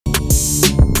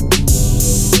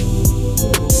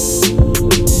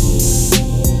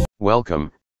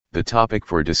Welcome, the topic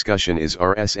for discussion is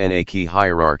RSNA Key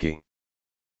Hierarchy.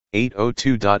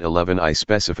 802.11i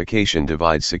specification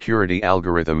divides security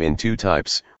algorithm in two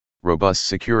types, Robust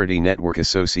Security Network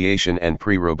Association and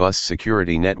Pre-Robust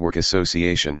Security Network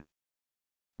Association.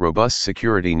 Robust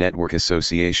Security Network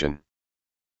Association.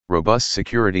 Robust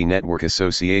Security Network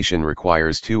Association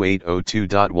requires two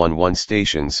 802.11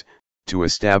 stations, to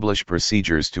establish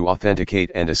procedures to authenticate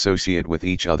and associate with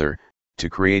each other, to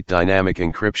create dynamic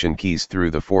encryption keys through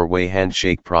the four-way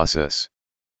handshake process.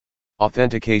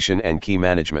 Authentication and Key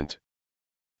Management.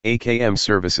 AKM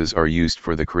services are used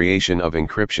for the creation of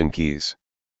encryption keys.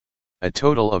 A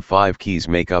total of 5 keys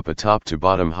make up a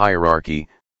top-to-bottom hierarchy,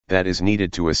 that is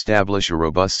needed to establish a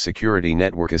robust security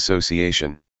network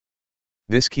association.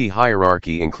 This key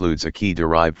hierarchy includes a key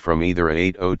derived from either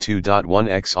a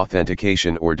 802.1x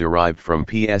authentication or derived from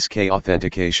PSK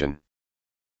authentication.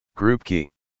 Group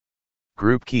key.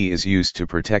 Group key is used to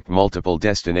protect multiple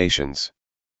destinations.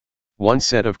 One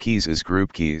set of keys is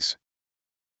group keys.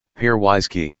 Pairwise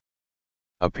key.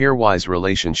 A pairwise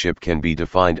relationship can be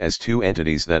defined as two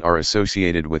entities that are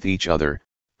associated with each other,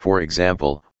 for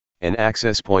example, an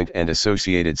access point and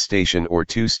associated station or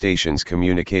two stations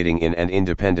communicating in an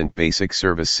independent basic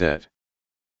service set.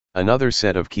 Another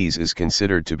set of keys is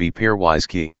considered to be pairwise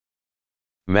key.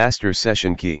 Master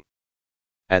session key.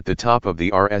 At the top of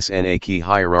the RSNA key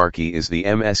hierarchy is the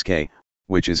MSK,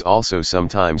 which is also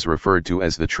sometimes referred to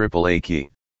as the AAA key.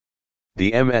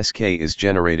 The MSK is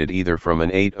generated either from an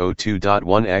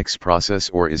 802.1x process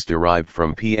or is derived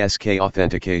from PSK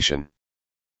authentication.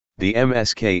 The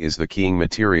MSK is the keying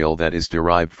material that is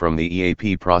derived from the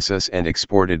EAP process and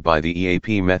exported by the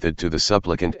EAP method to the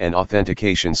supplicant and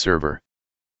authentication server.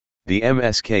 The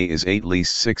MSK is at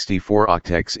least 64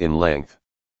 octets in length.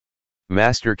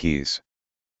 Master keys.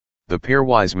 The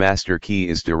Pairwise Master Key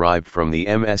is derived from the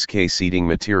MSK seeding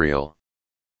material.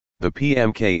 The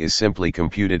PMK is simply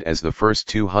computed as the first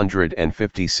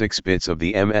 256 bits of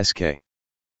the MSK.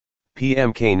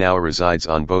 PMK now resides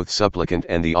on both supplicant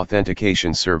and the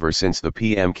authentication server since the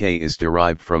PMK is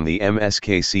derived from the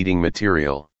MSK seeding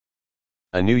material.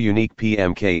 A new unique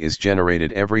PMK is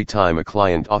generated every time a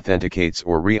client authenticates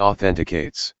or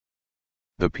re-authenticates.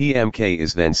 The PMK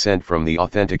is then sent from the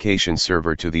authentication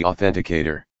server to the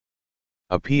authenticator.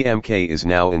 A PMK is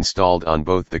now installed on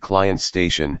both the client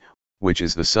station, which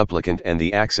is the supplicant, and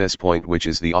the access point, which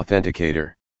is the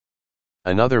authenticator.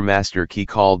 Another master key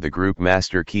called the group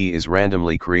master key is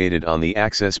randomly created on the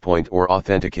access point or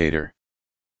authenticator.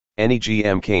 Any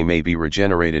GMK may be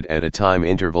regenerated at a time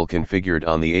interval configured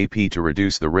on the AP to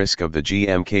reduce the risk of the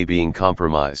GMK being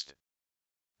compromised.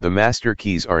 The master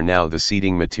keys are now the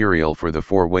seeding material for the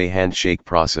four-way handshake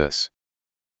process.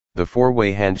 The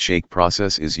four-way handshake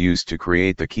process is used to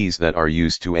create the keys that are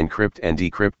used to encrypt and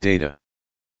decrypt data.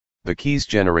 The keys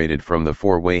generated from the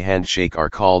four-way handshake are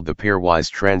called the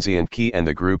Pairwise Transient Key and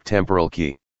the group Temporal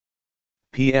Key.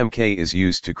 PMK is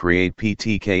used to create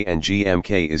PTK and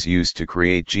GMK is used to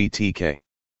create GTK.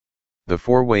 The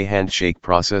four-way handshake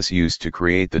process used to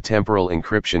create the temporal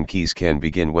encryption keys can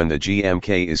begin when the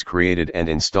GMK is created and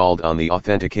installed on the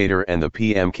authenticator and the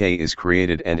PMK is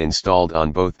created and installed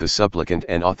on both the supplicant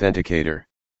and authenticator.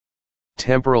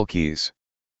 Temporal keys.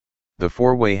 The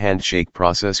four-way handshake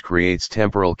process creates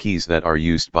temporal keys that are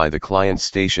used by the client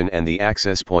station and the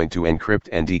access point to encrypt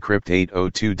and decrypt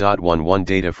 802.11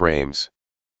 data frames.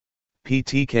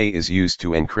 PTK is used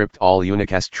to encrypt all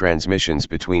unicast transmissions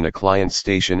between a client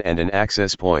station and an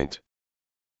access point.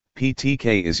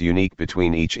 PTK is unique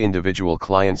between each individual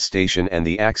client station and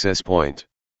the access point.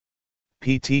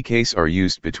 PTKs are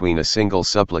used between a single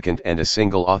supplicant and a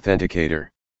single authenticator.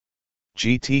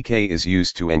 GTK is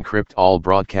used to encrypt all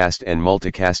broadcast and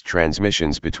multicast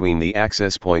transmissions between the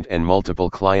access point and multiple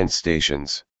client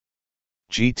stations.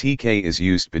 GTK is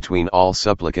used between all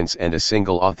supplicants and a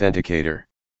single authenticator.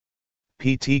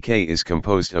 PTK is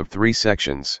composed of 3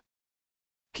 sections.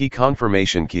 Key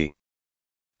Conformation Key.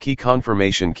 Key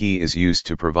Conformation Key is used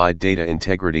to provide data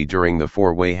integrity during the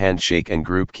four-way handshake and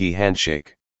group key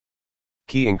handshake.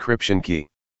 Key Encryption Key.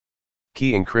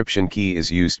 Key Encryption Key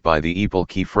is used by the EPL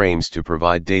key frames to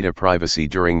provide data privacy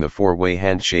during the four-way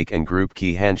handshake and group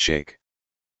key handshake.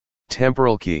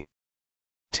 Temporal Key.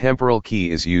 Temporal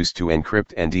Key is used to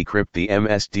encrypt and decrypt the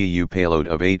MSDU payload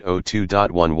of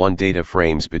 802.11 data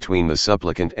frames between the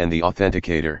supplicant and the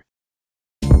authenticator.